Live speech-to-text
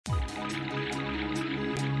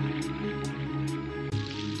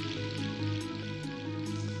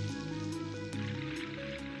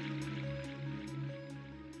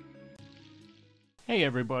Hey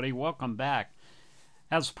everybody, welcome back.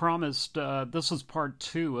 As promised, this is part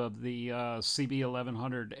two of the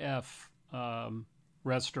CB1100F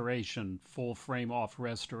restoration, full frame off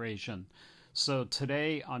restoration. So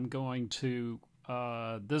today I'm going to,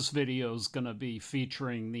 this video is going to be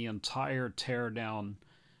featuring the entire teardown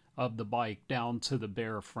of the bike down to the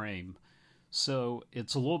bare frame. So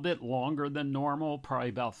it's a little bit longer than normal, probably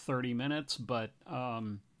about 30 minutes, but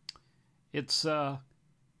it's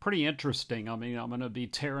pretty interesting. I mean, I'm going to be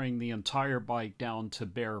tearing the entire bike down to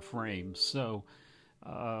bare frame. So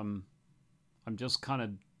I'm just kind of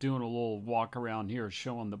doing a little walk around here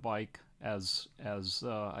showing the bike as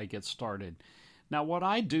I get started. Now what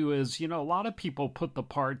I do is, a lot of people put the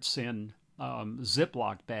parts in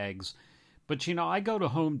Ziploc bags, but I go to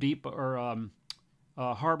Home Depot or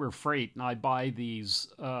Harbor Freight and I buy these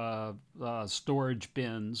storage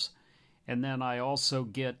bins, and then I also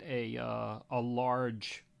get a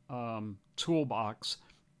large toolbox,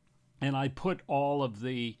 and I put all of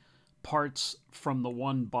the parts from the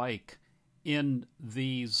one bike in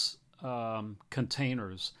these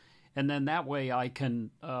containers, and then that way I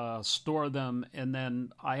can store them, and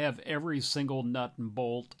then I have every single nut and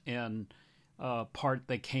bolt and part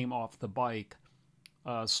that came off the bike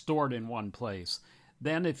stored in one place.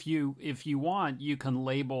 Then if you want, you can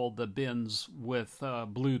label the bins with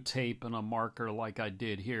blue tape and a marker like I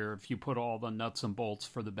did here. If you put all the nuts and bolts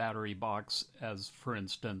for the battery box, as for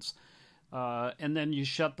instance, and then you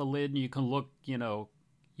shut the lid and you can look, you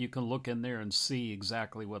can look in there and see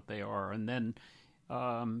exactly what they are. And then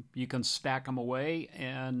you can stack them away,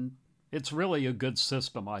 and it's really a good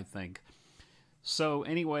system, I think. So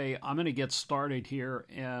anyway, I'm going to get started here,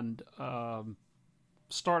 and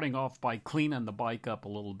starting off by cleaning the bike up a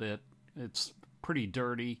little bit. It's pretty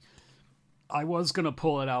dirty. I was going to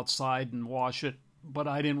pull it outside and wash it, but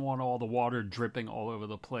I didn't want all the water dripping all over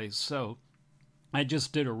the place. So I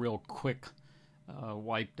just did a real quick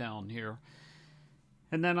wipe down here.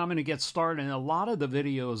 And then I'm going to get started. And a lot of the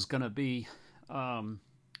video is going to be,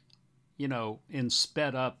 in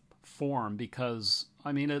sped up form because,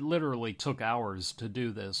 I mean, it literally took hours to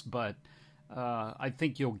do this, but I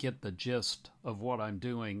think you'll get the gist of what I'm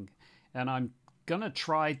doing, and I'm going to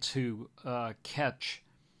try to catch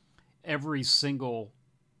every single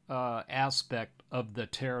aspect of the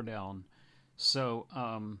teardown. So,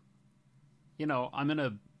 I'm going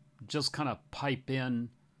to just kind of pipe in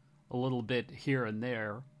a little bit here and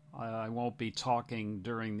there. I won't be talking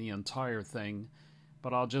during the entire thing,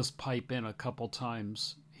 but I'll just pipe in a couple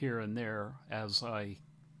times here and there as the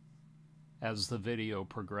video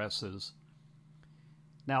progresses.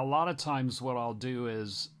 Now, a lot of times what I'll do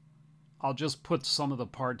is I'll just put some of the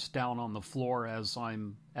parts down on the floor as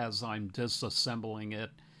I'm disassembling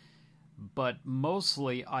it. But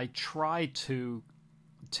mostly I try to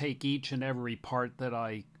take each and every part that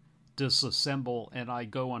I disassemble and I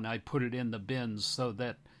go and I put it in the bins so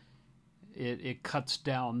that it cuts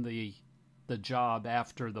down the job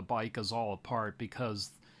after the bike is all apart,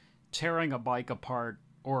 because tearing a bike apart,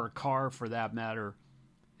 or a car for that matter,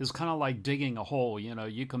 is kind of like digging a hole.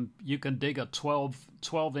 You can dig a 12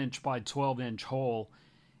 inch by 12 inch hole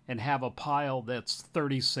and have a pile that's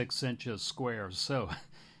 36 inches square. So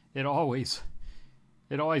it always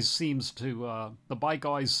seems to the bike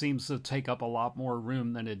always seems to take up a lot more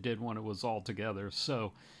room than it did when it was all together.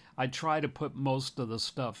 So I try to put most of the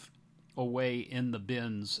stuff away in the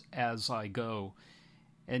bins as I go.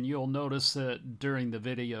 And you'll notice that during the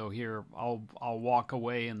video here, I'll walk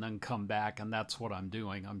away and then come back, and that's what I'm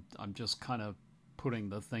doing. I'm just kind of putting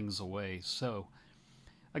the things away. So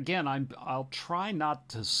again, I'll try not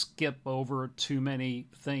to skip over too many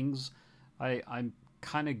things. I'm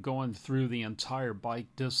kind of going through the entire bike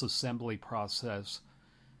disassembly process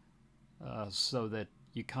so that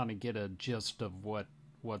you kind of get a gist of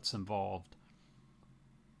what's involved.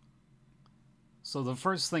 So the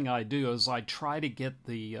first thing I do is I try to get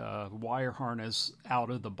the wire harness out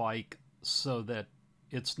of the bike so that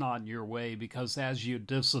it's not in your way, because as you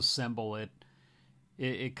disassemble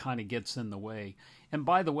it kind of gets in the way. And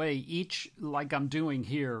by the way, like I'm doing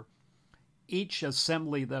here, each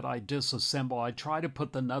assembly that I disassemble, I try to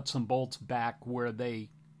put the nuts and bolts back where they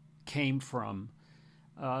came from.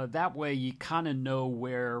 That way you kind of know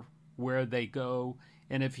where they go,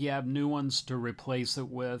 and if you have new ones to replace it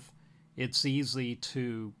with, it's easy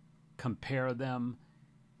to compare them,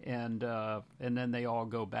 and then they all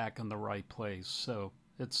go back in the right place. So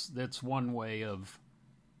it's one way of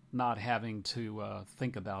not having to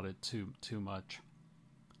think about it too much.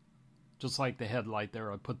 Just like the headlight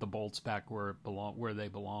there, I put the bolts back where they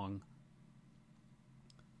belong.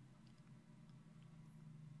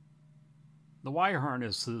 The wire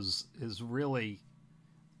harness is really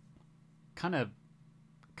kind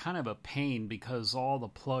of a pain because all the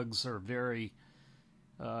plugs are very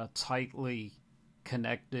tightly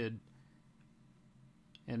connected,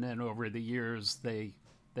 and then over the years they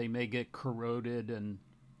may get corroded and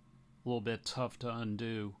a little bit tough to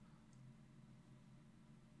undo.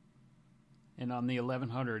 And on the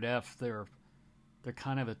 1100F, they're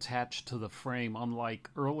kind of attached to the frame, unlike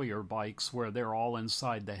earlier bikes where they're all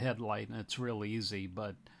inside the headlight and it's real easy.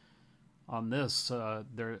 But on this,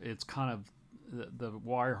 it's kind of the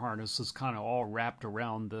wire harness is kind of all wrapped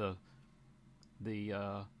around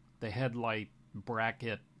the headlight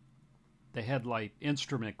bracket, the headlight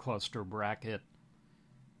instrument cluster bracket.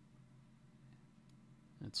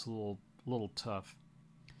 It's a little tough.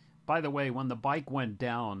 By the way, when the bike went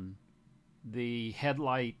down, the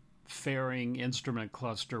headlight fairing instrument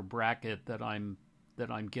cluster bracket that I'm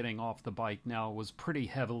getting off the bike now was pretty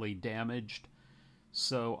heavily damaged,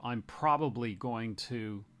 so I'm probably going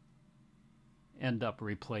to end up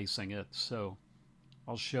replacing it. So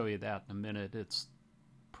I'll show you that in a minute. It's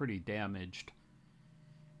pretty damaged.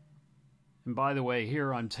 And by the way,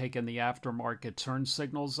 here I'm taking the aftermarket turn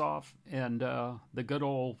signals off, and the good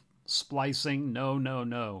old splicing,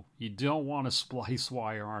 no. You don't want to splice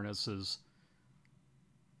wire harnesses.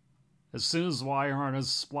 As soon as the wire harness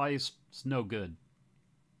is spliced, it's no good,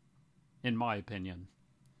 in my opinion.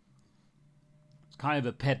 It's kind of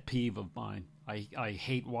a pet peeve of mine. I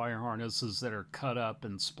hate wire harnesses that are cut up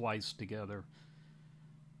and spliced together.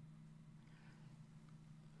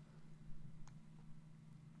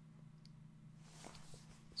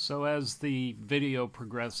 So as the video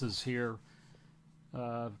progresses here,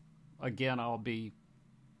 again, I'll be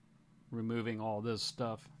removing all this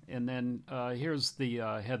stuff. And then here's the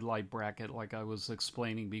headlight bracket like I was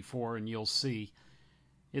explaining before, and you'll see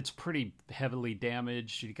it's pretty heavily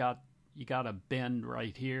damaged. You got a bend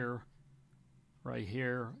right here.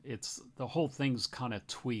 It's the whole thing's kind of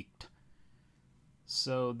tweaked.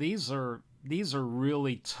 So these are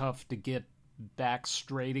really tough to get back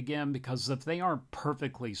straight again, because if they aren't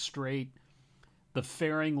perfectly straight, the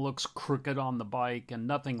fairing looks crooked on the bike and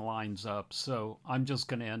nothing lines up. So I'm just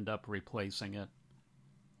going to end up replacing it.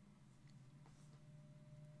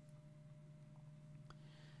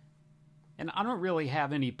 And I don't really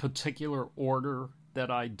have any particular order that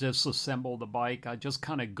I disassemble the bike. I just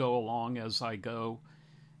kind of go along as I go.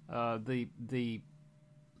 The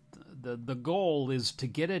goal is to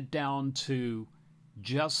get it down to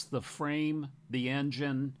just the frame, the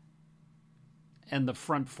engine, and the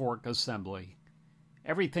front fork assembly.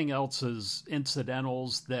 Everything else is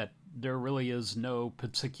incidentals that there really is no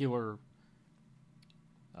particular,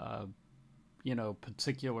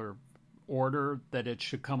 particular order that it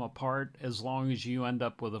should come apart, as long as you end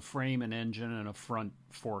up with a frame and engine and a front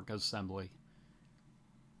fork assembly.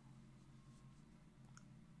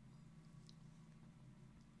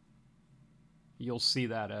 You'll see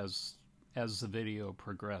that as the video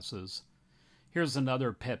progresses. Here's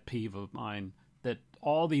another pet peeve of mine that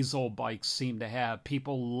all these old bikes seem to have.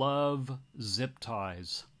 People love zip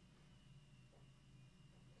ties,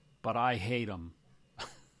 but I hate them.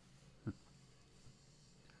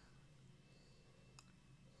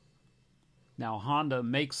 Now, Honda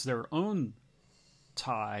makes their own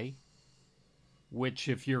tie, which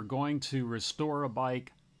if you're going to restore a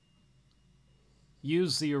bike,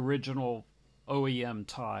 use the original OEM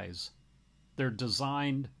ties. They're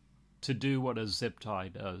designed to do what a zip tie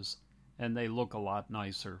does, and they look a lot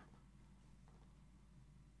nicer.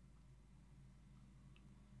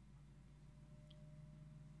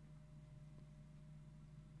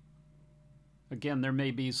 Again, there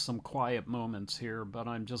may be some quiet moments here, but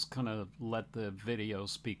I'm just going to let the video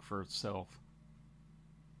speak for itself.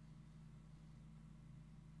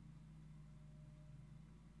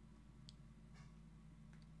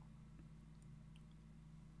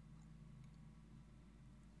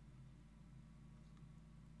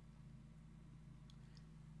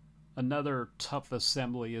 Another tough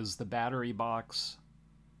assembly is the battery box,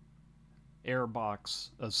 air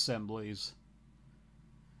box assemblies.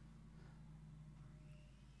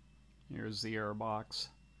 Here's the air box.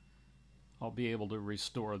 I'll be able to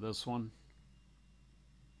restore this one.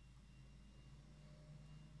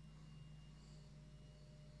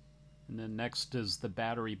 And then next is the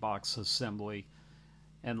battery box assembly.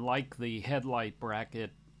 And like the headlight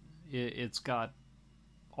bracket, it's got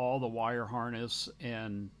all the wire harness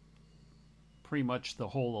and pretty much the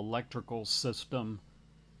whole electrical system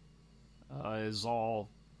is all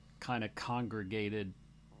kind of congregated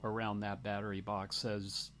around that battery box,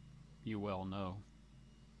 as you well know.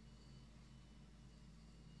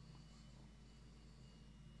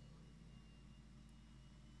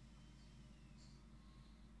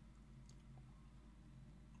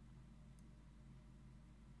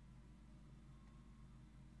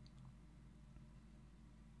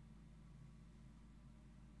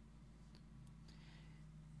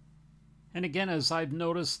 And again, as I've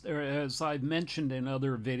noticed, or as I've mentioned in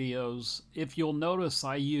other videos, if you'll notice,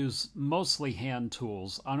 I use mostly hand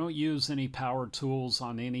tools. I don't use any power tools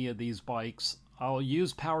on any of these bikes. I'll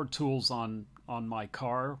use power tools on my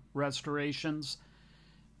car restorations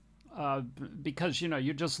because, you know,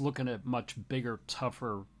 you're just looking at much bigger,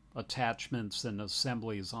 tougher attachments and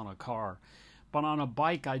assemblies on a car. But on a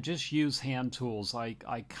bike, I just use hand tools. I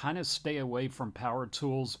kind of stay away from power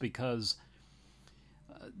tools because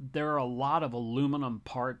there are a lot of aluminum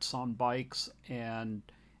parts on bikes, and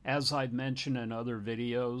as I've mentioned in other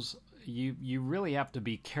videos, you really have to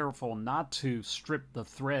be careful not to strip the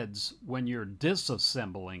threads when you're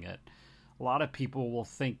disassembling it. A lot of people will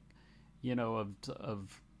think, you know,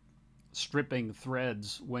 of stripping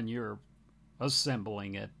threads when you're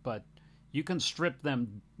assembling it, but you can strip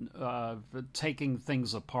them taking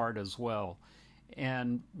things apart as well.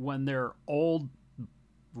 And when they're old,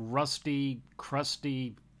 rusty,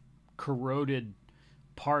 crusty, corroded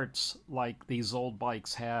parts like these old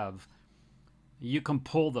bikes have, you can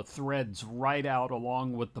pull the threads right out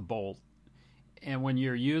along with the bolt. And when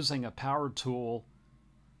you're using a power tool,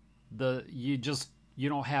 you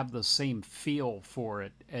don't have the same feel for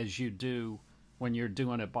it as you do when you're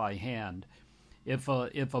doing it by hand. If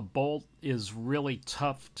a bolt is really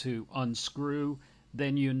tough to unscrew,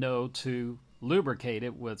 then you know to lubricate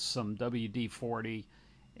it with some WD-40,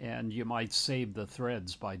 and you might save the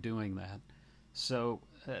threads by doing that. So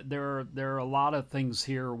there are a lot of things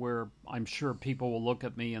here where I'm sure people will look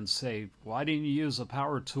at me and say, why didn't you use a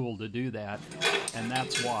power tool to do that? And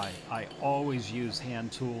that's why I always use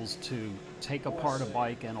hand tools to take apart a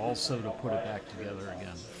bike and also to put it back together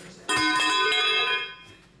again.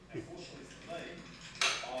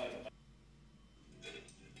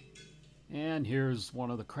 And here's one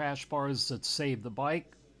of the crash bars that saved the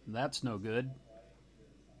bike. That's no good.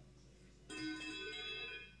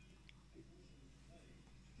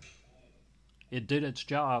 It did its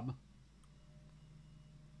job.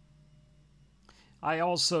 I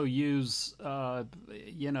also use,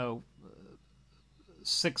 you know,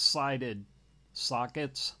 6-sided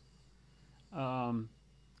sockets,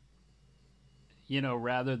 you know,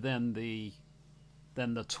 rather than the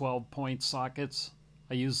 12-point sockets.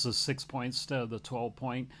 I use the 6 points instead of the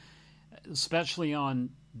 12-point, especially on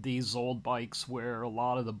these old bikes where a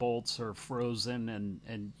lot of the bolts are frozen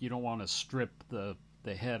and you don't want to strip the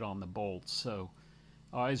head on the bolts. So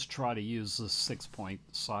I always try to use the 6-point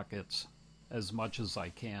sockets as much as I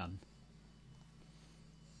can.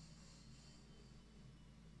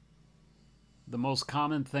 The most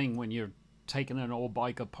common thing when you're taking an old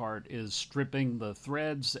bike apart is stripping the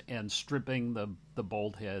threads and stripping the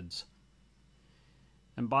bolt heads.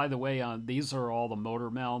 And by the way, these are all the motor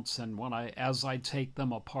mounts, and as I take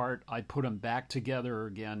them apart, I put them back together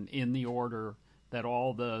again in the order that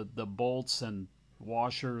all the bolts and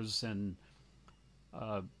washers and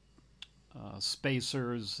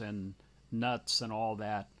spacers and nuts and all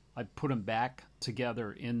that, I put them back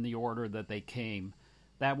together in the order that they came.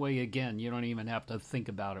 That way, again, you don't even have to think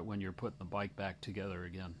about it when you're putting the bike back together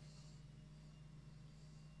again.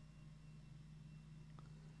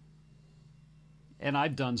 And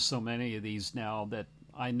I've done so many of these now that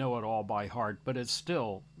I know it all by heart, but it's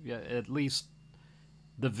still, at least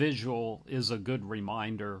the visual is a good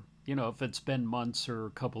reminder. You know, if it's been months or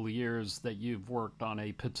a couple of years that you've worked on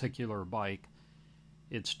a particular bike,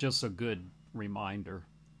 it's just a good reminder.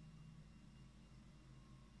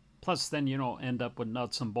 Plus, then you don't end up with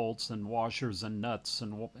nuts and bolts and washers and nuts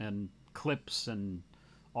and clips and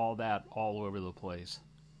all that all over the place.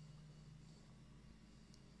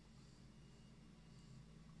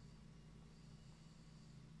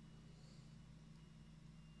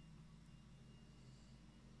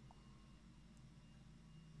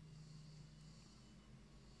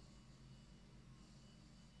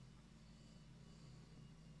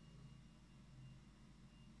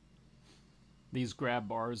 These grab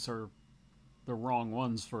bars are the wrong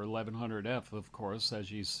ones for 1100F, of course. As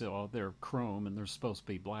you saw, they're chrome and they're supposed to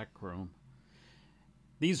be black chrome.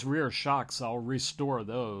 These rear shocks, I'll restore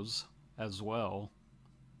those as well.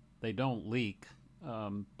 They don't leak,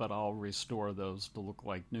 but I'll restore those to look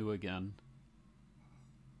like new again.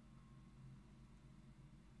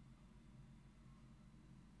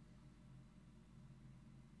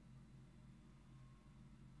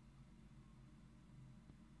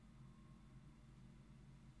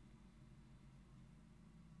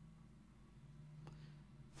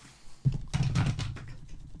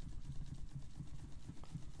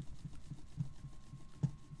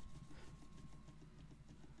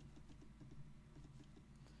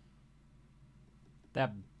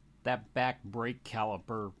 That back brake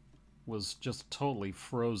caliper was just totally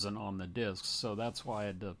frozen on the discs, so that's why I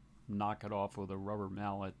had to knock it off with a rubber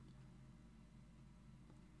mallet.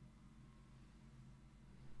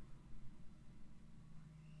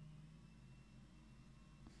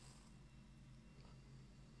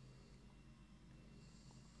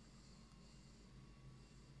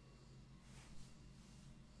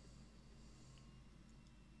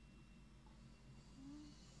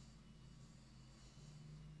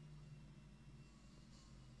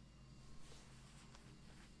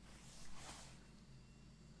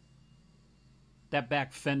 That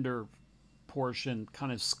back fender portion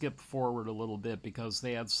kind of skipped forward a little bit because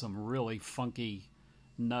they had some really funky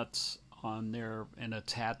nuts on there and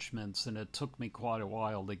attachments, and it took me quite a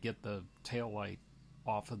while to get the taillight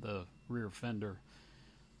off of the rear fender.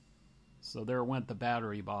 So there went the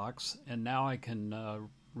battery box, and now I can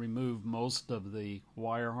remove most of the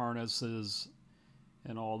wire harnesses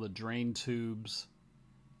and all the drain tubes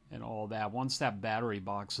and all that. Once that battery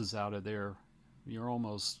box is out of there, you're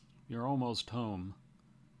almost home.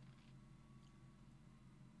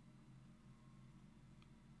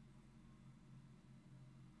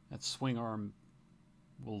 That swing arm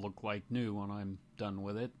will look like new when I'm done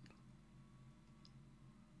with it.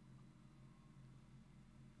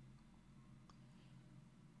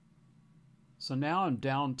 So now I'm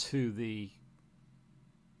down to the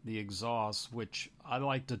exhaust, which I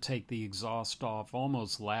like to take the exhaust off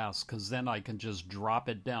almost last, because then I can just drop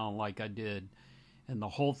it down like I did, and the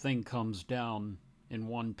whole thing comes down in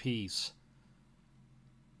one piece.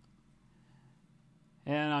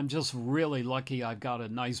 And I'm just really lucky I've got a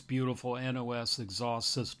nice, beautiful NOS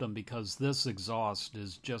exhaust system, because this exhaust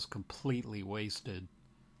is just completely wasted.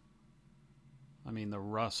 I mean, the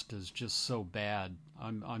rust is just so bad.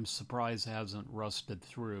 I'm surprised it hasn't rusted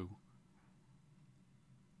through.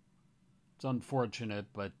 It's unfortunate,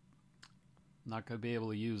 but I'm not going to be able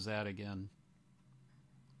to use that again.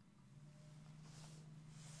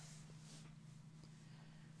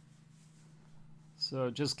 So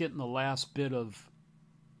just getting the last bit of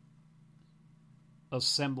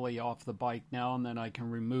assembly off the bike now, and then I can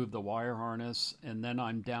remove the wire harness, and then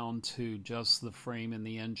I'm down to just the frame and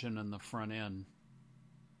the engine and the front end.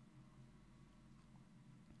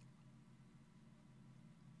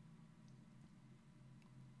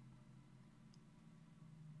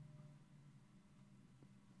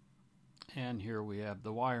 And here we have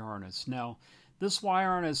the wire harness. Now, this wire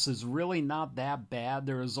harness is really not that bad.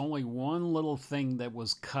 There is only one little thing that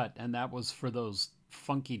was cut, and that was for those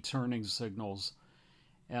funky turning signals.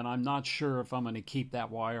 And I'm not sure if I'm going to keep that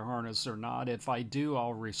wire harness or not. If I do,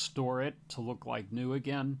 I'll restore it to look like new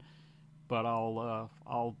again, but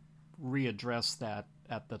I'll readdress that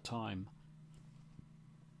at the time.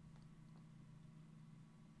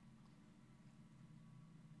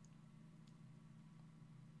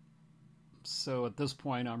 So at this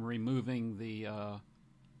point, I'm removing the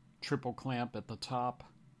triple clamp at the top,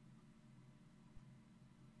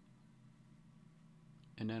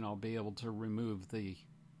 and then I'll be able to remove the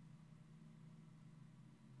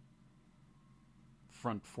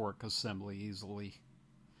front fork assembly easily.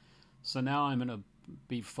 So now I'm going to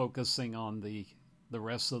be focusing on the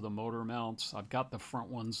rest of the motor mounts. I've got the front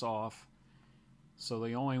ones off, so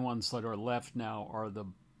the only ones that are left now are the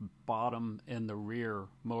bottom and the rear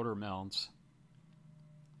motor mounts.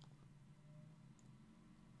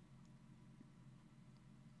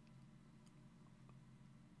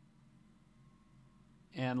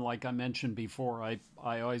 And like I mentioned before,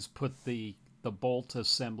 I always put the bolt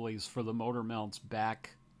assemblies for the motor mounts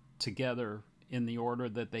back together in the order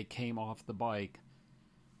that they came off the bike.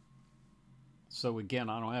 So again,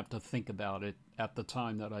 I don't have to think about it at the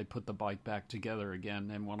time that I put the bike back together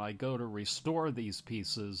again. And when I go to restore these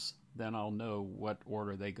pieces, then I'll know what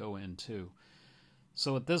order they go into.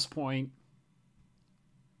 So at this point,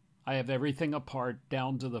 I have everything apart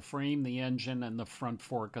down to the frame, the engine, and the front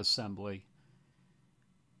fork assembly.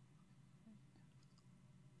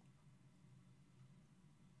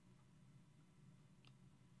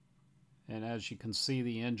 And as you can see,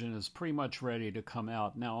 the engine is pretty much ready to come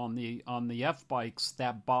out. Now on the F bikes,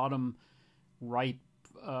 that bottom right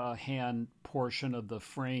hand portion of the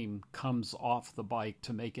frame comes off the bike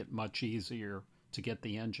to make it much easier to get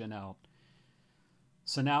the engine out.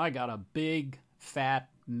 So now I got a big fat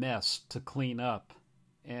mess to clean up,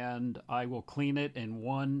 and I will clean it in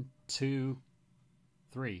 1, 2,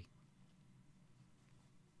 3.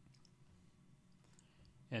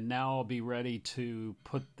 And now I'll be ready to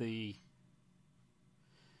put the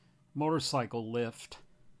motorcycle lift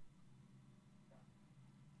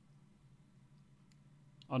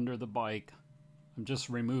under the bike. I'm just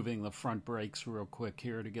removing the front brakes real quick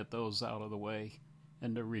here to get those out of the way,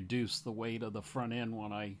 and to reduce the weight of the front end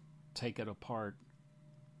when I take it apart.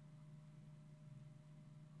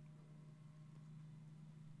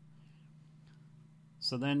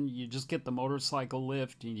 So then you just get the motorcycle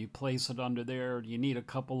lift and you place it under there. You need a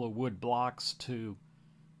couple of wood blocks to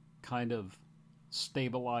kind of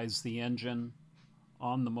stabilize the engine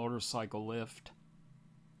on the motorcycle lift.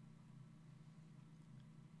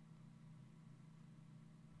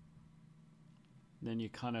 Then you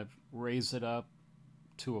kind of raise it up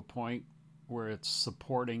to a point where it's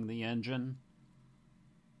supporting the engine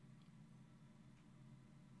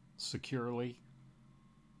securely.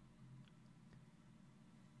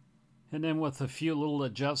 And then with a few little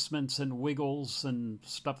adjustments and wiggles and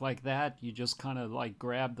stuff like that, you just kind of like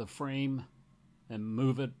grab the frame and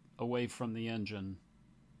move it away from the engine.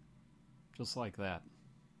 Just like that.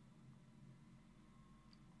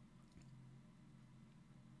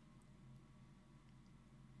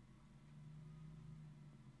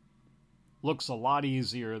 Looks a lot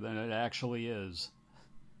easier than it actually is.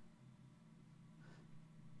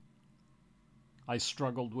 I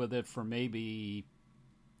struggled with it for maybe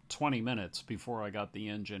 20 minutes before I got the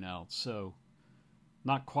engine out, so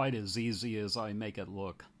not quite as easy as I make it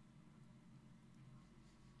look.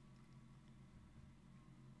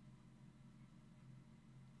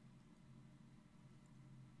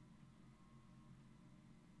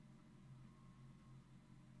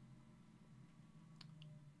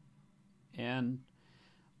 And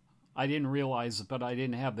I didn't realize it, but I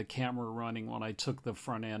didn't have the camera running when I took the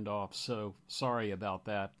front end off, so sorry about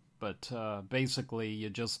that. But basically, you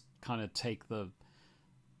just kind of take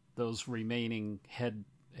those remaining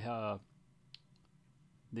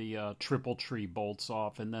the triple tree bolts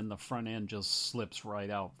off, and then the front end just slips right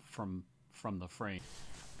out from the frame.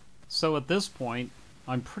 So at this point,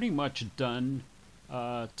 I'm pretty much done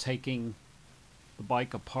taking the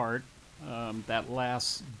bike apart. That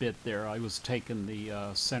last bit there, I was taking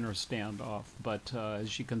the center stand off, but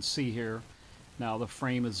as you can see here, now the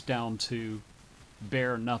frame is down to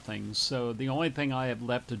bare nothing. So the only thing I have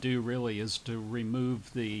left to do really is to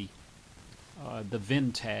remove the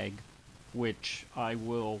VIN tag, which I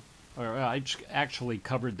actually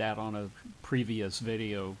covered that on a previous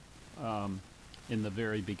video in the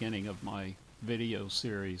very beginning of my video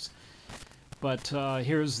series. But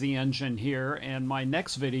here's the engine here, and my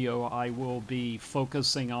next video I will be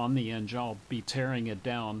focusing on the engine. I'll be tearing it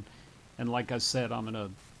down, and like I said, I'm going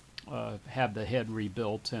to have the head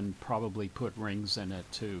rebuilt and probably put rings in it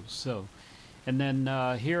too. So, and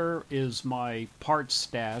then here is my parts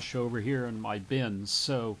stash over here in my bins.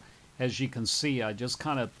 So as you can see, I just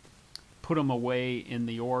kind of put them away in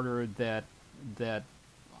the order that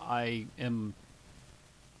I am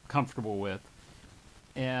comfortable with.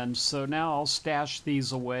 And so now I'll stash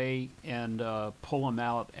these away and pull them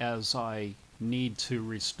out as I need to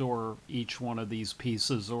restore each one of these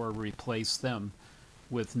pieces or replace them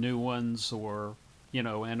with new ones, or, you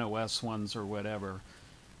know, NOS ones or whatever.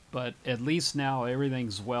 But at least now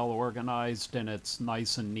everything's well organized and it's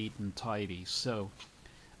nice and neat and tidy. So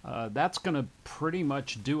that's going to pretty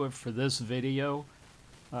much do it for this video.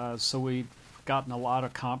 So we've gotten a lot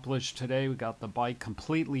accomplished today. We got the bike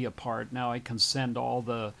completely apart. Now I can send all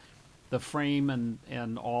the frame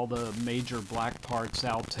and all the major black parts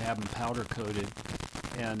out to have them powder coated.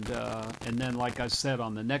 And then, like I said,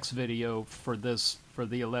 on the next video for the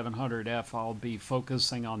 1100F, I'll be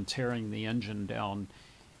focusing on tearing the engine down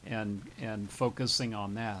and focusing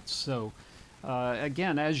on that. So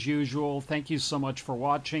again, as usual, thank you so much for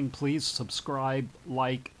watching. Please subscribe,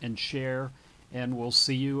 like, and share, and we'll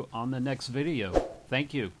see you on the next video.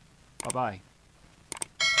 Thank you. Bye-bye.